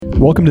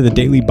Welcome to the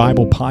Daily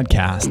Bible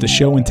Podcast, a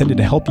show intended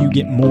to help you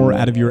get more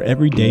out of your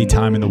everyday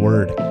time in the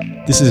Word.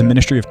 This is a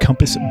ministry of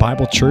Compass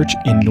Bible Church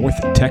in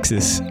North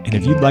Texas, and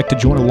if you'd like to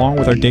join along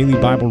with our daily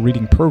Bible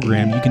reading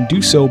program, you can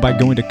do so by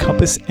going to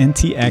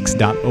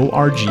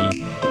compassntx.org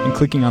and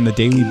clicking on the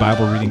Daily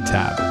Bible Reading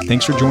tab.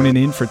 Thanks for joining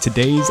in for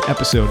today's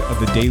episode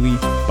of the Daily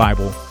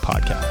Bible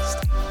Podcast.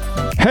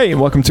 Hey,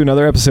 welcome to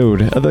another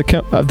episode of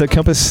the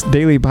Compass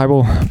Daily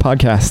Bible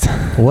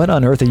Podcast. What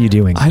on earth are you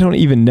doing? I don't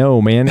even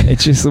know, man.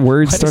 It's just the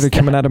words started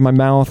coming out of my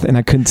mouth and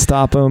I couldn't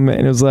stop them.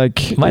 And it was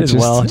like... Might as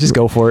well. Just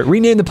go for it.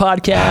 Rename the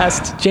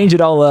podcast. Change it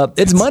all up.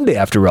 It's Monday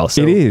after all.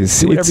 So it is.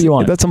 Do whatever you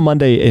want. That's a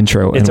Monday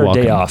intro. It's and our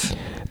welcome. day off.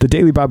 The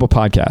Daily Bible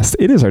Podcast.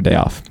 It is our day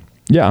off.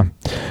 Yeah.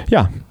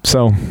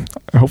 So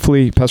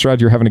hopefully, Pastor Rod,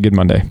 you're having a good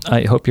Monday.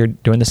 I hope you're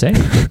doing the same.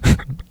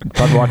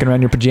 Probably walking around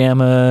in your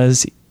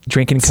pajamas,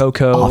 drinking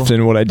cocoa.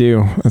 Often what I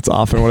do. That's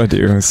often what I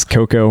do is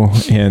cocoa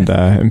and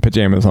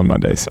pajamas on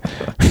Mondays.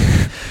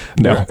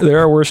 No. There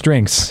are worse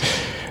drinks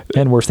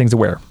and worse things to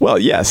wear. Well,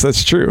 yes,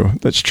 that's true.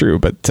 That's true.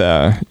 But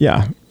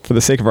yeah, for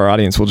the sake of our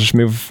audience, we'll just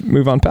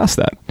move on past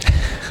that.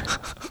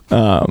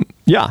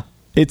 Yeah.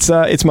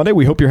 It's Monday.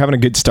 We hope you're having a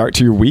good start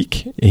to your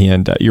week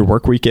and your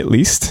work week, at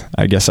least.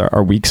 I guess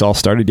our weeks all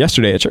started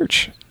yesterday at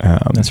church.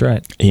 That's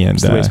right. And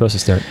that's the way it's supposed to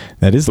start.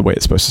 That is the way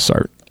it's supposed to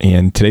start.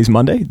 And today's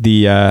Monday.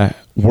 The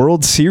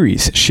World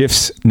Series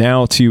shifts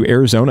now to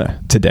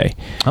Arizona today.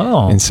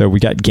 Oh. And so we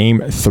got Game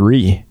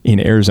 3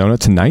 in Arizona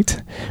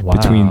tonight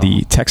between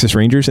the Texas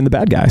Rangers and the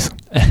bad guys.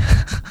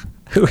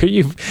 Who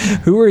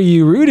are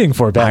you rooting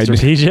for, Pastor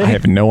TJ? I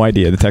have no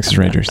idea. The Texas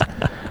Rangers.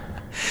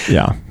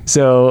 Yeah.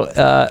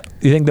 So,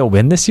 you think they'll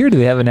win this year? Do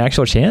they have an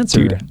actual chance?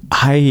 Dude,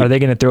 are they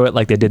going to throw it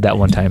like they did that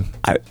one time?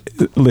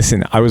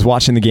 Listen, I was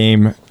watching the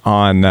game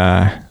on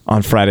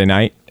Friday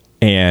night,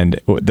 and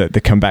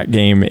the comeback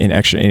game in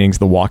extra innings,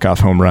 the walk-off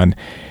home run.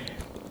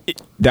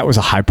 That was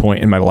a high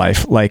point in my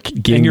life. Like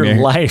getting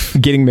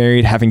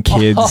married, having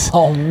kids,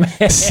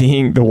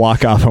 seeing the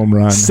walk-off home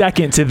run.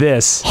 Second to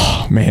this.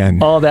 Oh,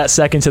 man. All that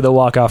second to the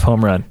walk-off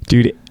home run.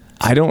 Dude,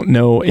 I don't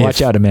know if...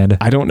 Watch out, Amanda.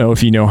 I don't know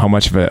if you know how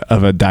much of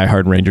a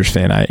diehard Rangers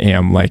fan I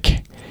am.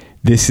 Like,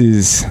 this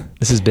is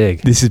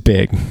big. This is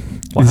big.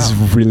 Wow. This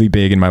is really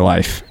big in my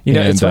life. You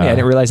know, it's funny. I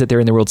didn't realize that they're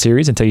in the World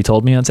Series until you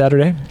told me on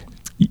Saturday.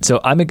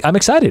 So I'm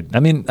excited. I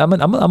mean, I'm a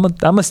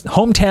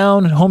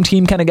hometown, home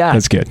team kind of guy.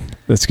 That's good.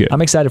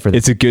 I'm excited for this.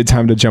 It's a good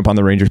time to jump on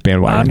the Rangers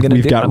bandwagon.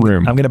 We've got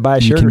room. I'm going to buy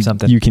a shirt or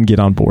something. You can get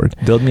on board.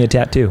 Build me a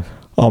tattoo.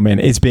 Oh man,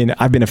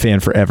 I've been a fan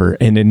forever.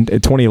 And in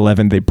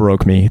 2011, they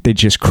broke me. They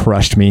just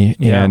crushed me.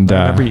 Yeah, and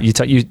I remember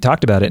you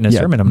talked about it in a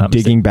sermon. I'm not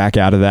digging back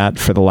out of that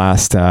for the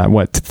last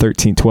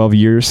 13, 12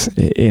 years,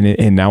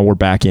 and now we're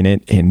back in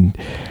it. And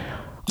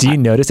do you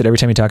notice that every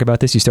time you talk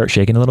about this, you start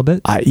shaking a little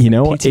bit?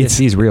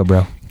 PTSD is real,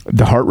 bro.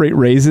 The heart rate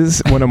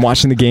raises when I'm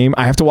watching the game.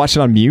 I have to watch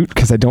it on mute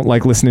because I don't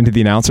like listening to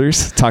the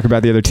announcers talk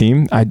about the other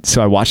team.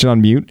 So I watch it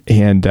on mute.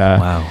 And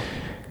wow,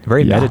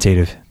 very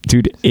meditative.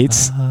 Dude,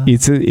 it's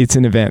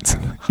an event.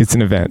 It's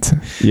an event.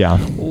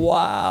 Yeah.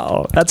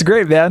 Wow. That's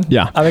great, man.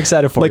 Yeah. I'm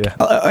excited for you.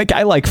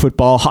 I like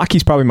football.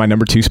 Hockey's probably my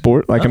number 2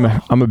 sport. Like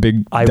I'm a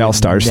big Dallas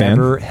Stars fan. I would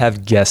never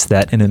have guessed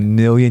that in a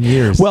million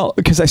years. Well,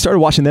 because I started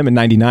watching them in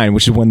 99,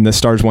 which is when the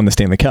Stars won the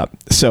Stanley Cup.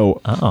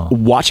 So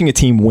watching a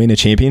team win a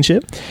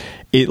championship,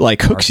 it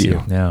like hooks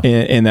you. Yeah.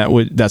 And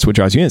that's what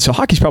draws you in. So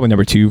hockey's probably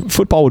number 2.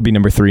 Football would be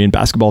number 3, and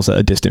basketball's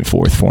a distant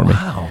 4th for me.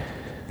 Wow.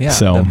 Yeah,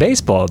 so, the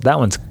baseball, that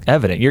one's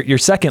evident. Your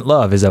second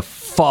love is a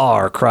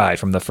far cry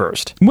from the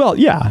first. Well,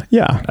 yeah.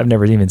 I've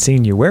never even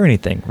seen you wear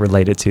anything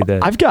related to the...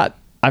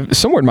 I've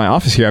somewhere in my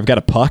office here, I've got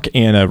a puck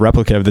and a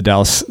replica of the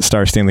Dallas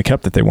Stars Stanley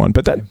Cup that they won.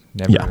 But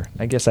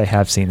I guess I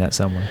have seen that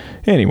somewhere.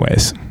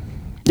 Anyways,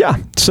 yeah.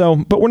 So,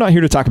 but we're not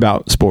here to talk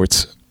about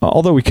sports.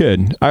 Although we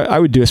could. I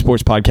would do a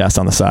sports podcast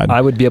on the side.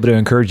 I would be able to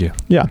encourage you.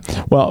 Yeah.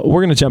 Well,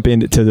 we're going to jump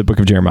into the book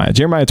of Jeremiah.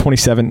 Jeremiah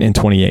 27 and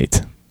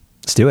 28.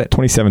 Let's do it.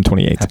 27,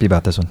 28. Happy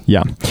about this one.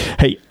 Yeah.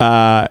 Hey,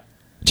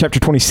 chapter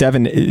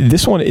 27,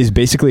 this one is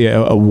basically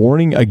a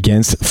warning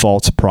against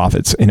false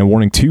prophets and a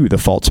warning to the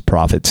false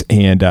prophets.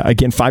 And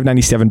again,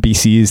 597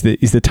 BC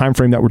is the time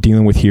frame that we're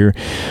dealing with here.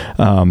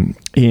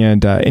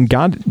 And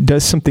God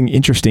does something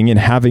interesting in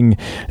having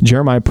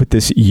Jeremiah put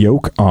this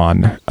yoke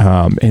on.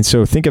 And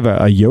so think of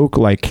a yoke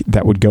like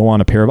that would go on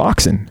a pair of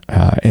oxen.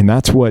 And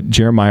that's what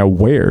Jeremiah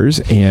wears.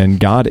 And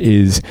God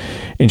is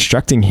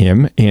instructing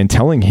him and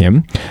telling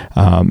him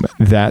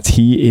that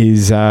he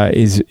is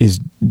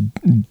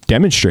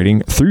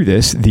demonstrating through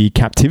this the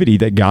captivity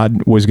that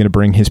God was going to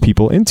bring his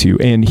people into.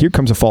 And here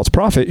comes a false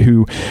prophet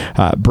who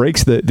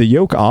breaks the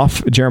yoke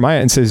off Jeremiah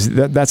and says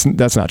that's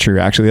not true.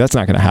 Actually, that's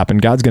not going to happen.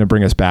 God's going to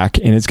bring us back,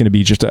 and it's going to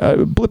be just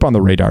a blip on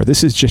the radar.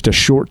 This is just a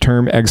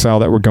short-term exile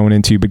that we're going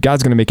into, but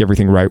God's going to make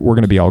everything right. We're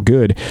going to be all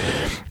good.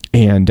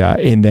 And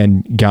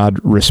then God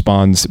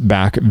responds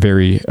back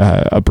very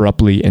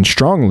abruptly and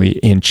strongly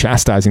in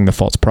chastising the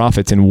false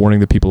prophets and warning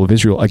the people of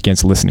Israel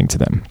against listening to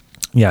them.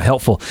 Yeah,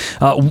 helpful.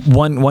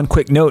 One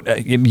quick note.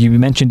 You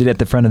mentioned it at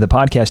the front of the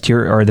podcast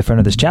here, or the front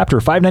of this chapter.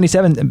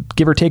 597,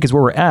 give or take, is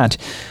where we're at.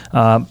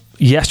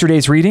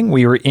 yesterday's reading,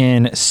 we were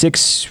in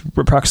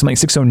approximately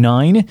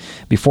 609.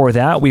 Before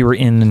that, we were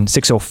in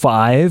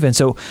 605. And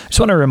so I just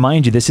want to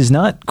remind you, this is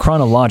not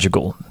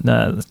chronological.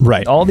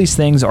 Right. All these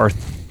things are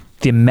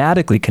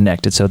thematically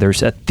connected. So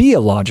there's a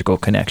theological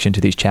connection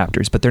to these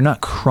chapters, but they're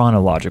not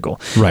chronological.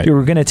 Right. If you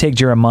were going to take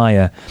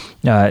Jeremiah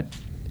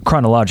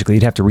chronologically,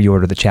 you'd have to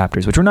reorder the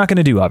chapters, which we're not going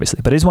to do,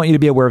 obviously. But I just want you to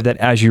be aware of that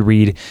as you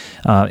read.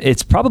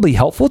 It's probably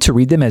helpful to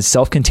read them as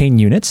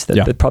self-contained units.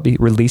 That probably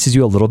releases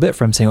you a little bit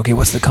from saying, okay,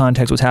 what's the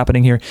context? What's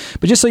happening here?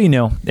 But just so you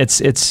know,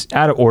 it's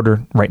out of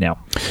order right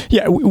now.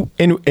 Yeah,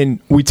 and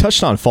we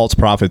touched on false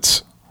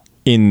prophets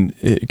in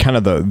kind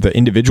of the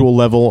individual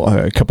level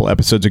a couple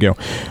episodes ago.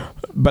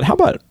 But how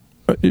about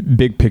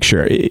big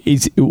picture?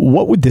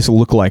 What would this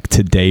look like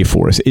today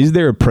for us? Is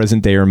there a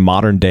present day or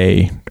modern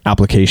day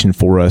application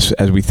for us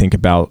as we think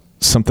about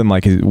something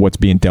like what's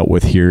being dealt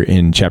with here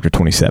in chapter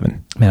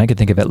 27? Man, I could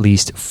think of at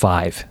least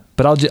 5,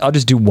 but I'll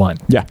just do one.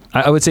 Yeah.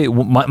 I would say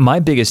my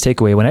biggest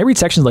takeaway when I read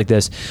sections like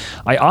this,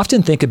 I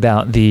often think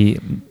about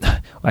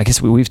I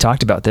guess we've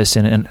talked about this,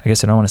 and I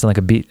guess I don't want to sound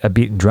like a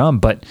beaten drum,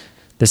 but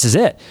this is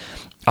it.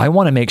 I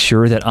want to make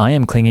sure that I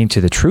am clinging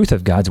to the truth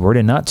of God's word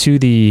and not to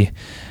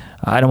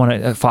I don't want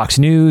to Fox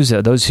News,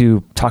 those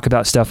who talk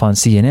about stuff on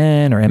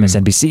CNN or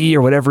MSNBC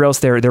or whatever else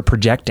they're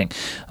projecting.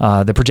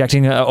 They're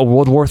projecting a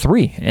World War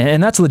III,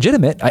 and that's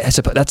legitimate. I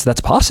suppose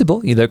that's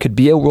possible. There could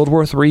be a World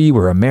War III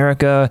where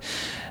America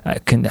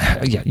can.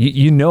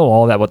 You know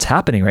all that what's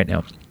happening right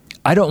now.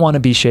 I don't want to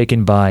be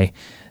shaken by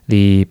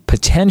the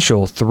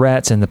potential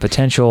threats and the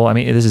potential. I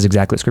mean, this is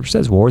exactly what Scripture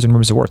says: wars and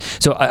rumors of wars.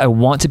 So I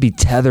want to be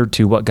tethered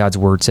to what God's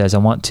word says. I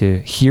want to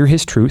hear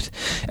His truth,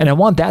 and I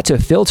want that to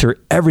filter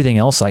everything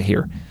else I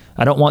hear.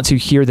 I don't want to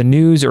hear the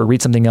news or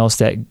read something else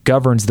that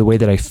governs the way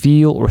that I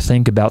feel or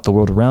think about the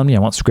world around me. I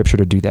want Scripture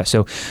to do that.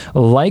 So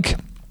like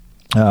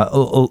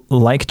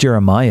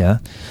Jeremiah,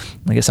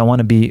 I guess I want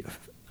to be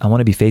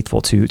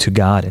faithful to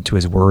God and to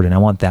His word, and I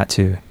want that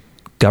to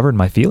govern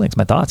my feelings,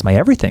 my thoughts, my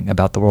everything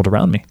about the world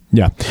around me.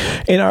 Yeah.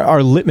 And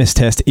our litmus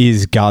test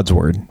is God's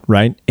word,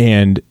 right?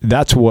 And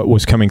that's what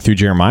was coming through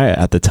Jeremiah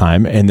at the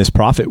time. And this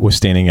prophet was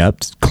standing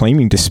up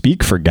claiming to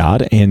speak for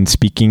God and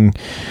speaking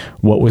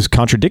what was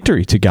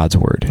contradictory to God's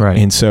word. Right.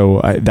 And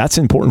so that's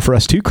important for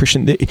us too,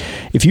 Christian.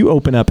 If you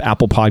open up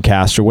Apple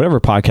Podcasts or whatever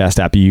podcast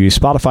app you use,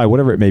 Spotify,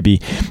 whatever it may be,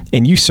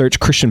 and you search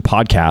Christian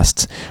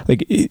podcasts,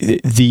 like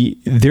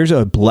there's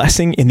a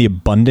blessing in the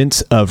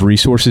abundance of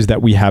resources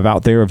that we have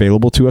out there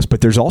available to us,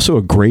 but there's also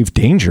a grave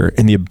danger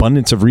in the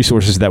abundance of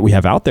resources that we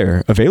have out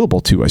there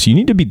available to us. You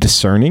need to be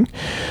discerning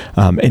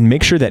and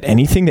make sure that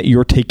anything that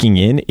you're taking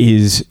in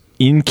is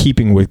in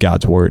keeping with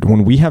God's word.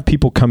 When we have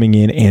people coming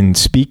in and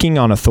speaking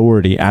on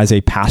authority as a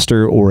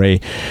pastor or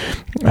a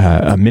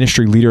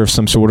ministry leader of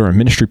some sort, or a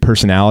ministry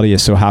personality,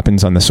 as so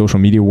happens on the social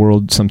media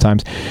world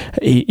sometimes,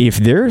 if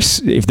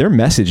their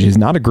message is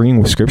not agreeing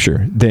with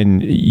Scripture,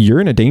 then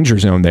you're in a danger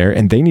zone there,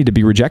 and they need to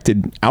be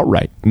rejected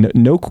outright.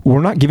 No,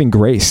 we're not giving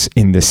grace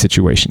in this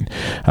situation.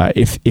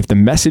 If the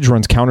message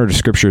runs counter to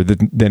Scripture,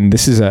 then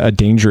this is a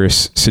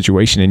dangerous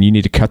situation, and you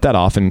need to cut that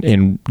off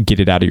and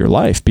get it out of your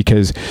life,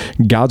 because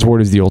God's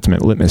word is the ultimate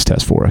litmus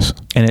test for us.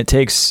 And it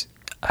takes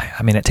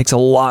a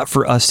lot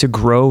for us to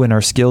grow in our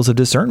skills of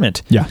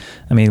discernment. Yeah.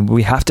 I mean,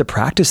 we have to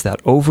practice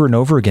that over and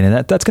over again.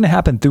 And that's going to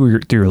happen through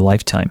your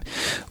lifetime,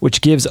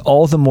 which gives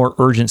all the more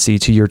urgency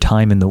to your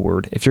time in the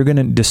Word. If you're going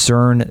to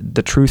discern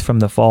the truth from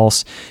the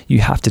false,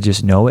 you have to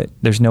just know it.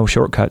 There's no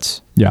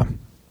shortcuts. Yeah.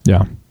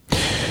 Yeah.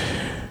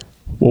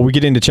 Well, we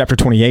get into chapter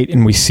 28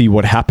 and we see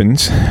what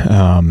happens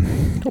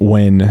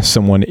when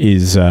someone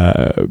is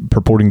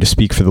purporting to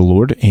speak for the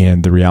Lord,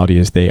 and the reality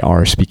is they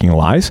are speaking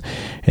lies.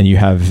 And you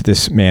have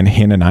this man,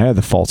 Hananiah,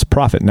 the false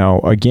prophet.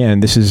 Now, again,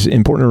 this is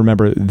important to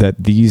remember that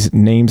these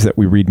names that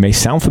we read may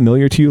sound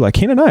familiar to you, like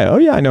Hananiah. Oh,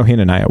 yeah, I know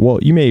Hananiah. Well,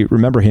 you may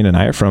remember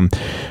Hananiah from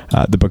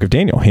the book of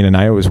Daniel.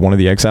 Hananiah was one of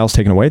the exiles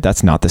taken away.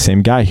 That's not the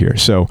same guy here.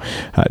 So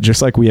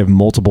just like we have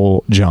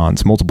multiple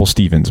Johns, multiple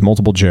Stephens,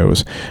 multiple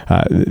Joes,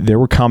 there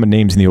were common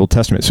names in the Old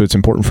Testament. So it's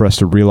important for us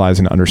to realize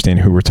and understand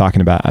who we're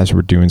talking about as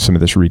we're doing some of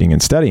this reading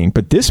and studying.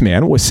 But this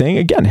man was saying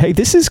again, hey,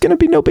 this is going to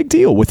be no big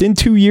deal. Within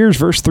 2 years,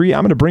 verse 3,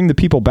 I'm going to bring the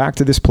people back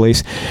to this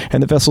place,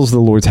 and the vessels of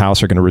the Lord's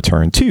house are going to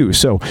return too.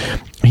 So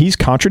he's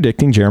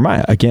contradicting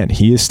Jeremiah. Again,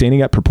 he is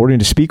standing up purporting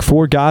to speak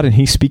for God, and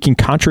he's speaking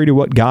contrary to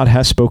what God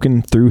has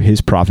spoken through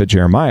his prophet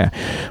Jeremiah.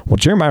 Well,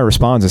 Jeremiah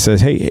responds and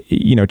says, hey,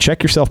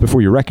 check yourself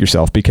before you wreck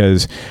yourself,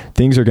 because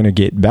things are going to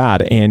get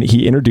bad. And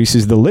he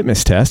introduces the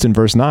litmus test in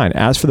verse 9.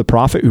 As for the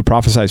prophet who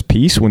prophesies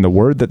peace, when the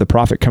word that the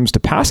prophet comes to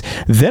pass,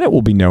 then it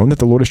will be known that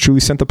the Lord has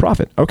truly sent the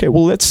prophet. Okay,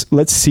 well, let's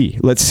see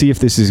if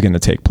this is going to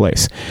take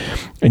place.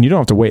 And you don't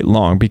have to wait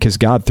long, because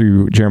God,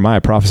 through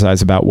Jeremiah,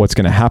 prophesies about what's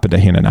going to happen to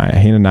Hananiah.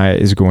 Hananiah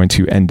is going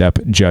to end up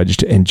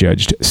judged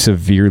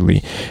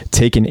severely,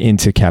 taken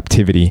into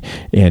captivity,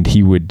 and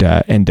he would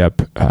end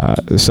up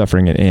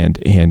suffering an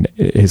end, and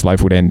his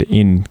life would end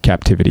in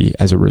captivity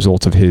as a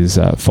result of his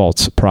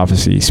false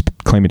prophecy,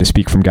 claiming to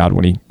speak from God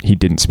when he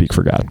didn't speak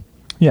for God.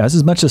 Yeah, this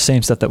is much the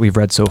same stuff that we've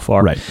read so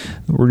far. Right.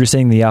 We're just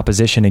saying the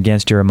opposition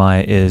against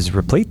Jeremiah is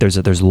replete.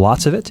 There's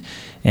lots of it,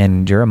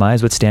 and Jeremiah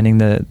is withstanding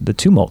the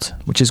tumult,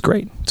 which is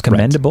great. It's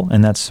commendable,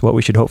 and that's what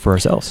we should hope for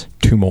ourselves.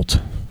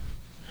 Tumult.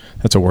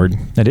 That's a word.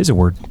 That is a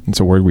word. It's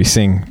a word we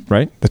sing,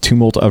 right? The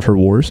tumult of her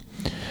wars.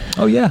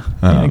 Oh, yeah.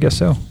 I guess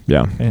so.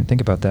 Yeah. I didn't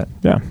think about that.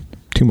 Yeah.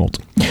 Tumult.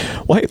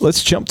 Well, hey,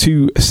 let's jump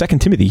to 2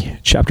 Timothy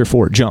chapter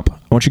 4. Jump. I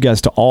want you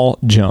guys to all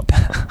jump.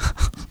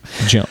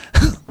 Jump.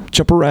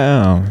 Jump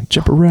around.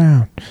 Jump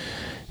around.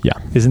 Yeah.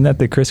 Isn't that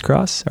the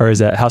crisscross? Or is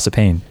that House of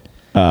Pain?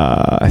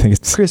 I think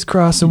it's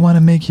Crisscross and want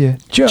to make you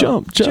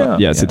jump.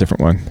 Yeah, it's a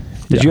different one.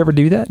 Did you ever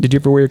do that? Did you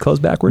ever wear your clothes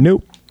backward?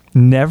 Nope.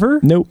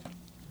 Never? Nope.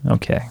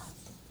 Okay.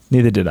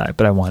 Neither did I,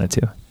 but I wanted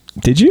to.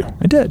 Did you?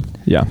 I did.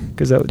 Yeah.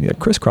 Because that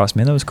crisscross,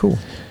 man, that was cool.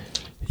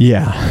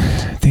 Yeah.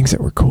 Things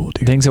that were cool,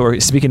 dude. Things that were,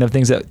 speaking of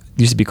things that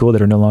used to be cool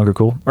that are no longer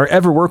cool or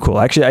ever were cool.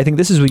 Actually, I think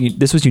this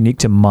was unique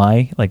to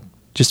my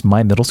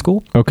middle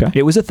school. Okay.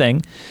 It was a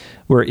thing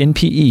where in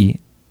PE,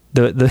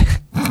 the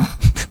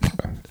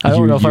I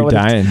don't know if I want to.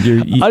 I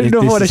don't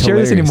know if I want to share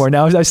this anymore.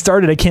 Now I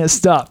started, I can't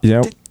stop.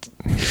 Yep.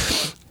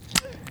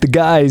 The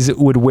guys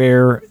would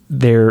wear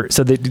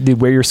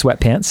they'd wear your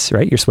sweatpants,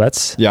 right? Your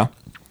sweats. Yeah.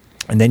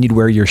 And then you'd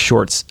wear your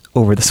shorts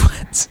over the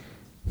sweats.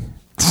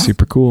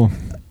 Super cool.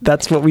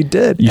 That's what we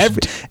did.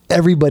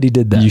 Everybody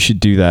did that. You should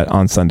do that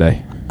on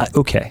Sunday.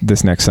 Okay.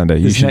 This next Sunday.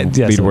 You should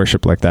lead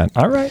worship like that.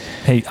 All right.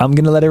 Hey, I'm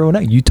going to let everyone know.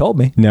 You told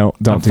me. No,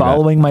 don't I'm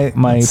following my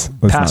let's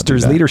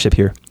pastor's leadership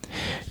here.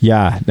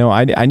 Yeah. No,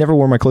 I never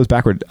wore my clothes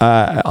backward.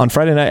 On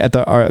Friday night at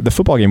the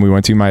football game we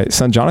went to, my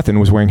son Jonathan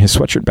was wearing his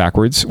sweatshirt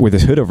backwards with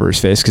his hood over his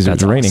face because it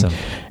was raining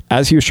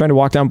as he was trying to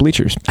walk down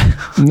bleachers.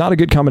 Not a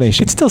good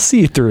combination. You can still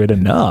see through it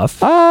enough.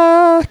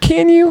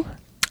 Can you?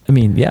 I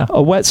mean, yeah.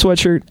 A wet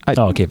sweatshirt.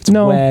 Okay, if it's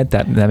wet,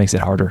 that makes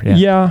it harder.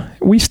 Yeah.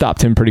 We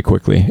stopped him pretty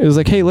quickly. It was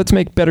like, hey, let's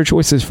make better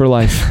choices for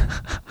life.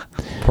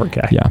 Poor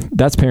guy. Yeah.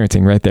 That's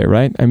parenting right there,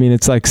 right? I mean,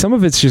 it's like some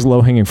of it's just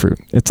low-hanging fruit.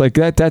 It's like,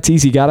 that's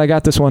easy. God, I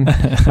got this one.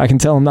 I can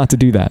tell him not to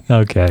do that.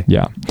 Okay.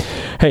 Yeah.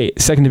 Hey,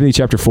 2 Timothy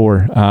chapter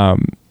 4,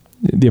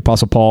 the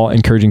Apostle Paul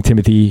encouraging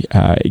Timothy,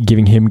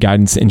 giving him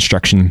guidance,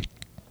 instruction.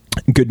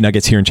 Good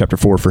nuggets here in chapter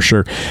 4 for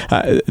sure.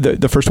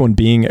 The first one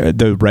being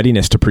the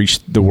readiness to preach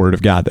the word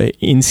of God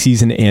in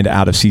season and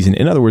out of season.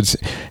 In other words,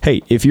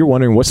 hey, if you're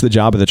wondering what's the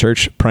job of the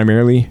church,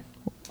 primarily,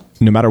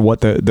 no matter what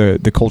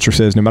the culture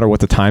says, no matter what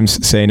the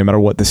times say, no matter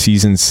what the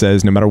season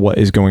says, no matter what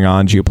is going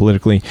on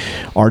geopolitically,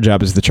 our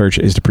job as the church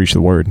is to preach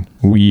the word.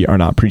 We are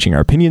not preaching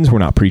our opinions. We're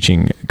not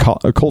preaching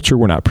a culture.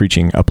 We're not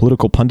preaching a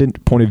political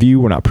pundit point of view.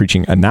 We're not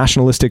preaching a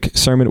nationalistic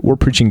sermon. We're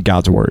preaching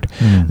God's word.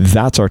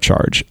 That's our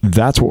charge.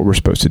 That's what we're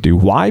supposed to do.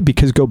 Why?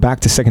 Because go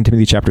back to 2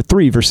 Timothy chapter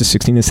 3, verses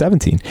 16 and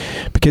 17.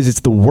 Because it's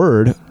the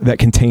word that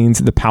contains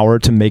the power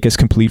to make us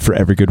complete for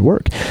every good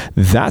work.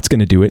 That's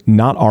going to do it,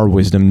 not our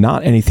wisdom,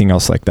 not anything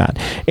else like that.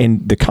 And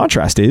the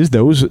contrast is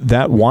those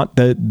that want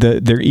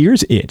their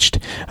ears itched.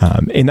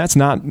 And that's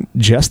not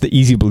just the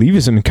easy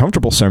believism and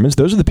comfortable sermons.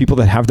 Those are the people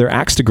that have their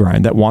axe to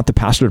grind, that want the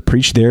pastor to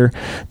preach their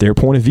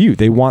point of view.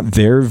 They want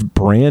their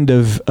brand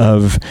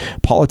of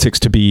politics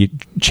to be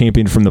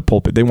championed from the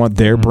pulpit. They want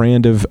their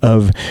brand of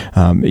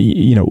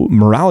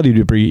morality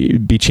to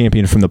be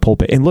championed from the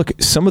pulpit. And look,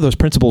 some of those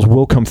principles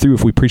will come through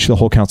if we preach the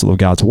whole counsel of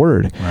God's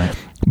word. Right.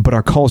 But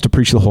our call is to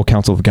preach the whole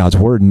counsel of God's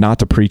word, not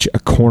to preach a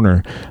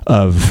corner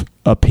of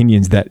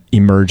opinions that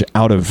emerge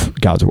out of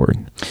God's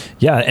word.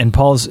 Yeah, and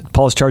Paul's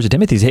charge to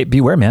Timothy is, hey,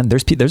 beware, man.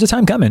 There's a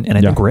time coming, and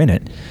I think we're in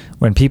it,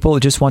 when people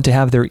just want to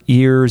have their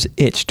ears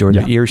itched or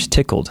their ears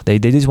tickled. They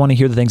just want to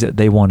hear the things that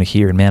they want to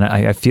hear. And man,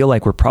 I feel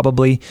like we're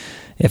probably,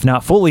 if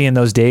not fully in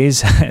those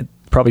days,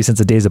 probably since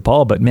the days of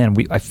Paul, but man,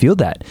 I feel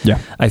that. Yeah,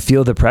 I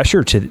feel the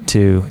pressure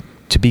to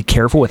be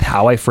careful with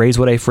how I phrase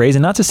what I phrase,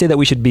 and not to say that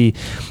we should be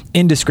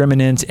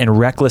indiscriminate and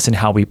reckless in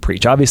how we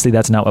preach. Obviously,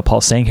 that's not what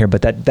Paul's saying here,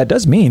 but that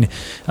does mean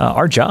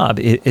our job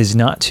is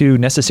not to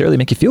necessarily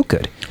make you feel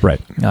good. Right.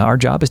 Our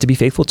job is to be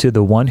faithful to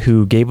the one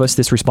who gave us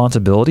this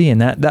responsibility, and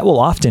that will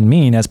often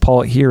mean, as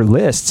Paul here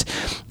lists,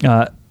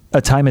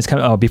 a time is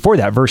coming. Before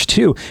that, verse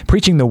 2,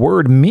 preaching the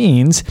word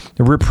means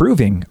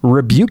reproving,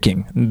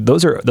 rebuking.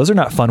 Those are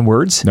not fun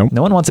words. Nope.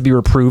 No one wants to be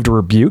reproved or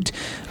rebuked.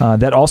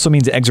 That also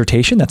means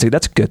exhortation. That's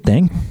a good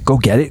thing. Go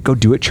get it. Go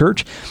do it,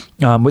 church.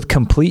 With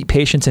complete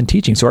patience and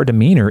teaching. So our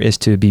demeanor is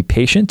to be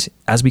patient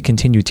as we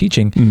continue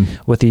teaching,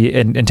 with the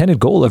intended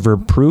goal of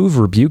reprove,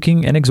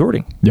 rebuking, and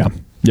exhorting. Yeah.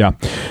 Yeah.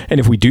 And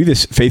if we do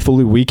this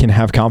faithfully, we can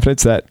have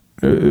confidence that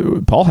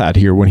Paul had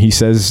here when he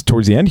says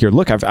towards the end here,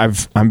 look,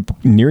 I'm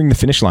nearing the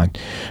finish line.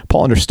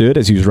 Paul understood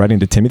as he was writing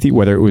to Timothy,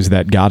 whether it was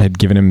that God had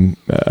given him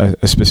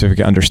a specific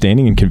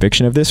understanding and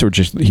conviction of this, or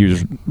just he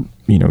was,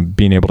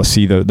 being able to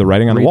see the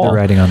writing on the wall. The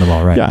writing on the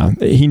wall, right? Yeah,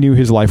 he knew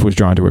his life was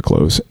drawn to a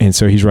close, and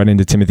so he's writing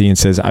to Timothy and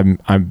says,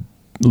 I'm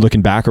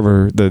looking back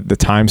over the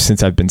time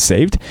since I've been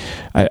saved,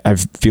 I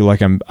feel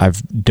like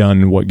I've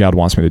done what God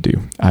wants me to do.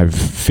 I've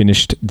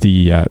finished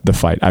the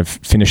fight. I've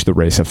finished the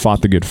race. I've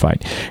fought the good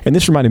fight. And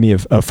this reminded me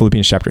of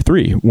Philippians chapter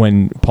 3,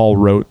 when Paul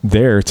wrote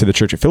there to the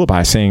church at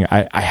Philippi saying,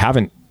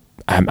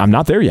 I'm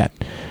not there yet.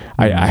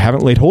 I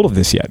haven't laid hold of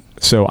this yet.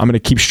 So I'm going to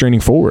keep straining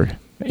forward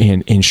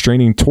and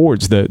straining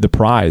towards the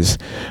prize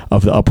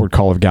of the upward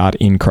call of God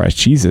in Christ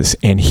Jesus.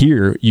 And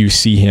here you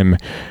see him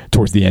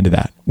towards the end of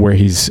that, where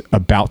he's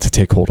about to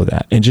take hold of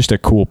that. And just a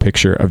cool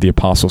picture of the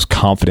apostle's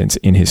confidence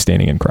in his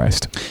standing in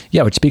Christ.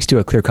 Yeah, which speaks to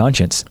a clear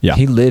conscience. Yeah.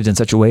 He lived in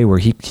such a way where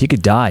he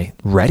could die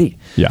ready.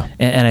 Yeah.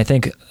 And I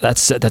think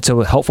that's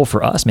so helpful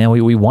for us, man.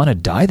 We want to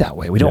die that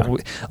way. We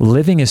don't.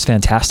 Living is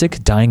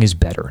fantastic. Dying is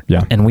better.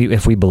 Yeah. And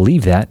if we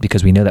believe that,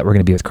 because we know that we're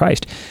going to be with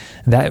Christ,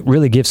 that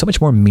really gives so much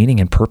more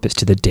meaning and purpose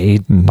to the day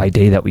by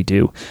day that we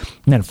do.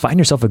 And then find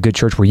yourself a good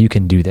church where you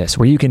can do this,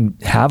 where you can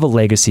have a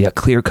legacy, a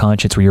clear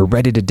conscience, where you're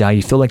ready to die.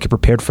 You feel like you're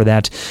prepared for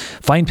that.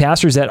 Find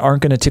pastors that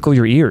aren't going to tickle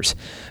your ears.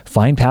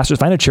 Find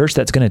a church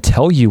that's going to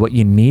tell you what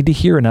you need to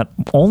hear and not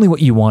only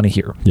what you want to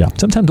hear. Yeah.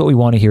 Sometimes what we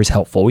want to hear is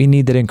helpful. We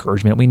need that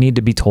encouragement. We need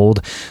to be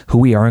told who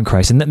we are in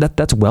Christ. And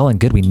that's well and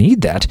good. We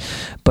need that.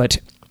 But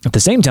at the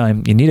same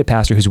time, you need a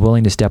pastor who's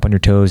willing to step on your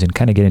toes and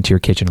kind of get into your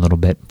kitchen a little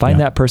bit. Find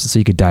that person so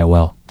you could die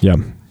well. Yeah.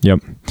 Yep.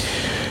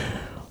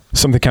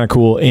 Something kind of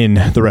cool in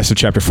the rest of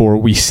chapter 4,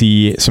 we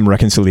see some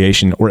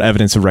reconciliation or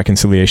evidence of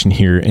reconciliation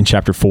here in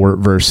chapter 4,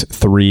 verse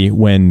 3,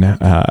 when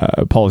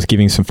Paul is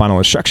giving some final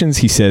instructions.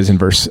 He says in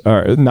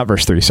not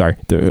verse 3, sorry,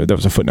 that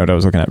was a footnote I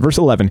was looking at. Verse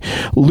 11,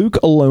 Luke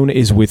alone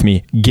is with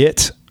me.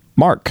 Get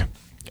Mark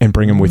and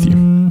bring him with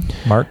you.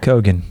 Mark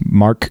Cogan.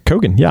 Mark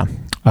Cogan, yeah.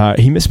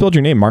 He misspelled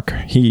your name, Mark.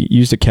 He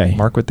used a K.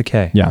 Mark with the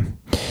K. Yeah.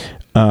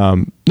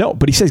 No,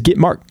 but he says, get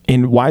Mark.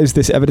 And why is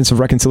this evidence of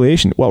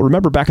reconciliation? Well,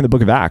 remember back in the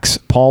book of Acts,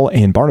 Paul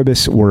and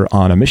Barnabas were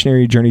on a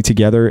missionary journey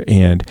together,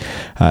 and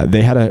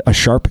they had a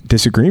sharp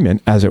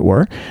disagreement, as it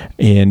were.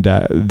 And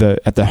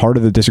at the heart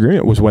of the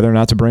disagreement was whether or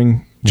not to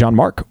bring John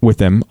Mark with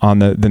them on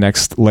the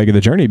next leg of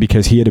the journey,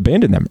 because he had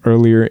abandoned them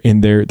earlier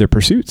in their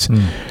pursuits.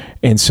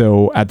 And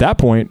so at that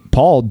point,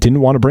 Paul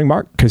didn't want to bring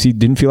Mark because he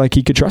didn't feel like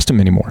he could trust him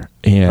anymore.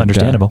 And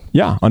understandable.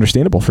 Yeah,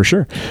 understandable for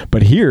sure.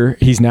 But here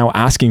he's now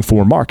asking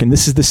for Mark, and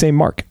this is the same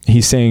Mark.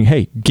 He's saying,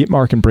 hey, get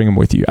Mark and bring him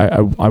with you.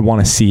 I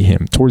want to see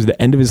him towards the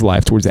end of his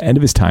life, towards the end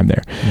of his time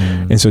there.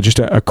 And so just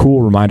a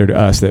cool reminder to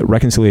us that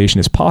reconciliation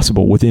is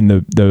possible within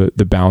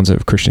the bounds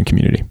of Christian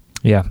community.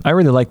 Yeah, I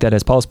really like that.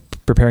 As Paul's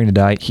preparing to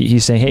die,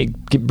 he's saying, hey,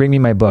 bring me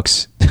my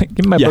books.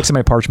 Give me my books and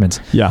my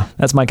parchments. Yeah.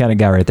 That's my kind of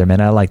guy right there,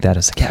 man. I like that.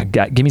 It's like, yeah,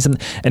 God, give me some.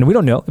 And we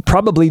don't know.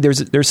 Probably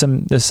there's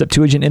some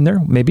Septuagint in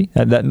there, maybe.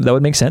 That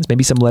would make sense.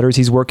 Maybe some letters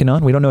he's working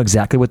on. We don't know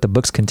exactly what the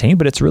books contain,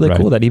 but it's really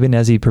cool that even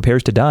as he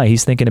prepares to die,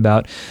 he's thinking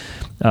about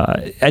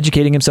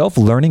educating himself,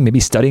 learning, maybe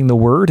studying the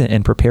word,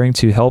 and preparing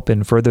to help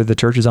and further the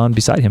churches on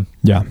beside him.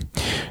 Yeah.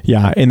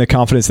 Yeah. And the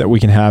confidence that we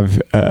can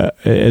have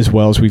as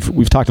well as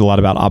we've talked a lot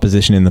about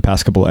opposition in the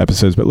past couple of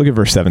episodes, but look at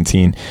verse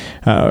 17.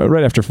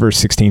 Right after verse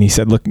 16, he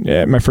said, look,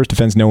 my first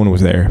defense, no one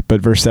was there.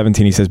 But verse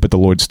 17, he says, but the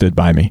Lord stood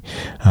by me.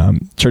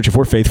 Church, if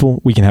we're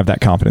faithful, we can have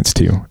that confidence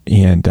too.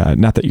 And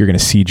not that you're going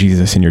to see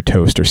Jesus in your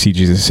toast or see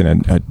Jesus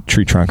in a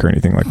tree trunk or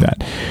anything like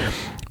that.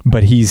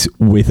 But he's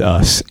with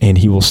us, and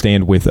he will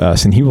stand with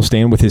us, and he will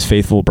stand with his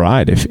faithful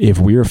bride. If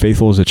we are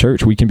faithful as a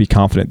church, we can be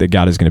confident that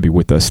God is going to be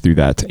with us through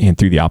that and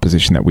through the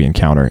opposition that we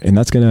encounter. And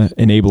that's going to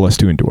enable us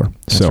to endure.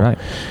 That's right.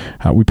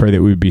 We pray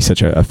that we would be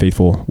such a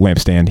faithful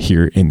lampstand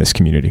here in this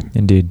community.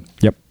 Indeed.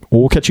 Yep.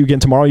 Well, we'll catch you again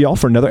tomorrow, y'all,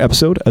 for another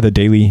episode of the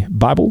Daily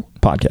Bible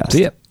Podcast.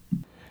 See ya.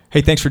 Hey,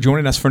 thanks for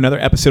joining us for another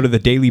episode of the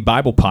Daily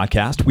Bible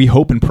Podcast. We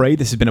hope and pray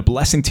this has been a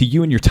blessing to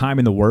you and your time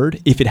in the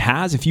Word. If it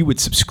has, if you would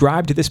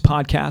subscribe to this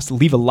podcast,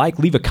 leave a like,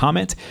 leave a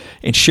comment,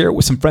 and share it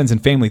with some friends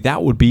and family,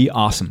 that would be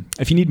awesome.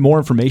 If you need more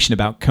information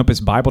about Compass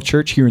Bible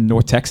Church here in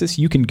North Texas,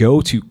 you can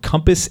go to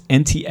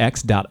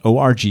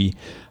compassntx.org.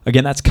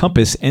 Again, that's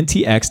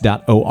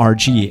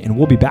compassntx.org, and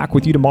we'll be back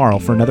with you tomorrow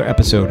for another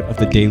episode of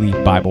the Daily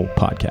Bible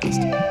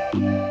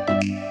Podcast.